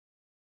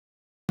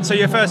So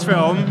your first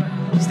film,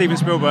 Steven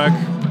Spielberg.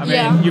 I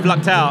mean, you've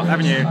lucked out,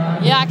 haven't you?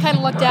 Yeah, I kind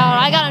of lucked out.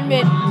 I gotta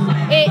admit,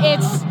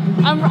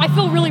 I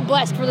feel really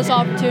blessed for this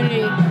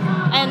opportunity,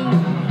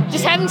 and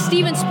just having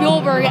Steven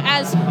Spielberg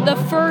as the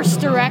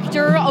first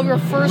director of your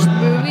first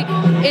movie,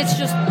 it's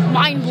just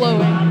mind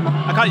blowing.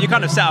 You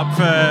kind of set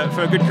up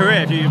for a good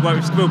career if you work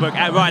with Spielberg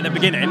right at the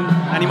beginning,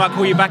 and he might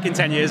call you back in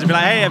 10 years and be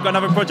like, hey, I've got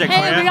another project for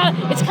you.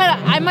 It's kind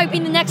of, I might be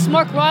the next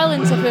Mark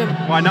Rylance of him.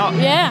 Why not?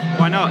 Yeah.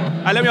 Why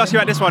not? Let me ask you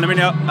about this one. I mean,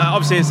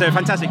 obviously it's a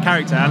fantastic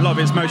character, and a lot of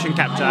it's motion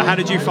capture. How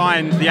did you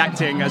find the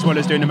acting as well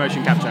as doing the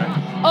motion capture?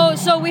 Oh,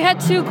 so we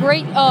had two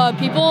great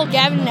people,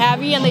 Gavin and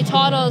Abby, and they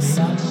taught us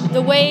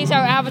the ways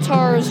our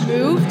avatars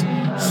moved,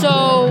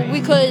 so we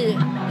could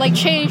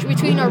change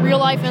between our real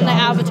life and the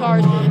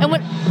avatars. And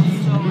when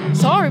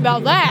sorry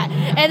about that.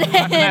 And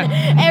then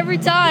every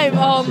time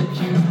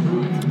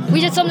we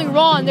did something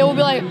wrong, they would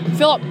be like,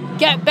 Philip,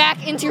 get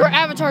back into your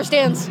avatar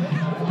stance.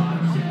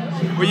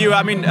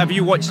 Have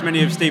you watched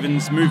many of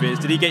Steven's movies?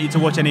 Did he get you to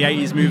watch any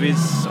 80s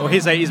movies or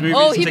his 80s movies?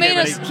 Oh, he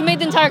made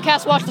the entire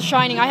cast watch The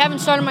Shining. I haven't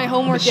started my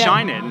homework yet. The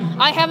Shining?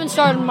 I haven't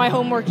started my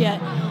homework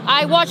yet.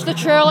 I watched the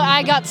trailer,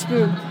 I got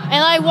spooked.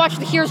 And I watched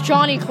the Here's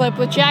Johnny clip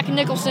with Jack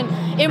Nicholson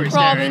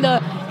improving the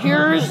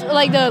here's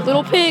the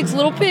little pigs.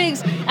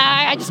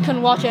 I just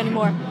couldn't watch it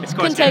anymore. It's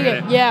quite couldn't scary,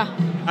 take it. Yeah.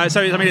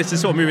 So it's the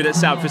sort of movie that's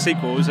set up for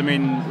sequels. I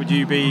mean, would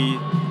you be?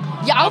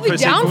 Yeah, I'll be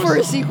down for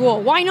a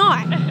sequel. Why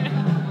not?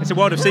 It's a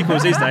world of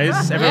sequels these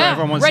days.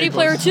 Everyone wants Ready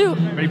sequels. Player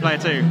 2. Ready Player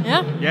 2.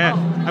 Yeah. Yeah.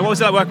 And what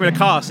was it like working with a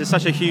cast? There's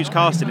such a huge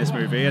cast in this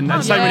movie, and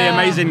so many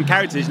amazing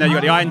characters. You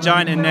got the Iron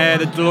Giant in there,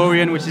 the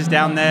DeLorean, which is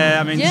down there.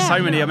 I mean,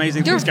 so many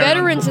amazing things going on.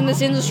 They're veterans in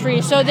this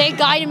industry, so they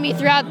guided me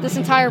throughout this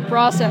entire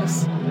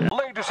process. Yeah.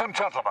 Ladies and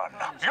gentlemen,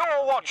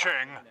 you're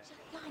watching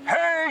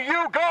Hey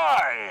You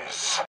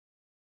Guys!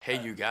 Hey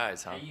You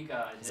Guys, huh? Hey You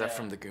Guys. Is that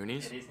from the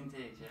Goonies? It is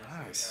indeed, yes.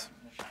 Nice.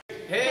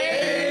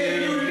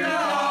 Hey You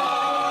Guys!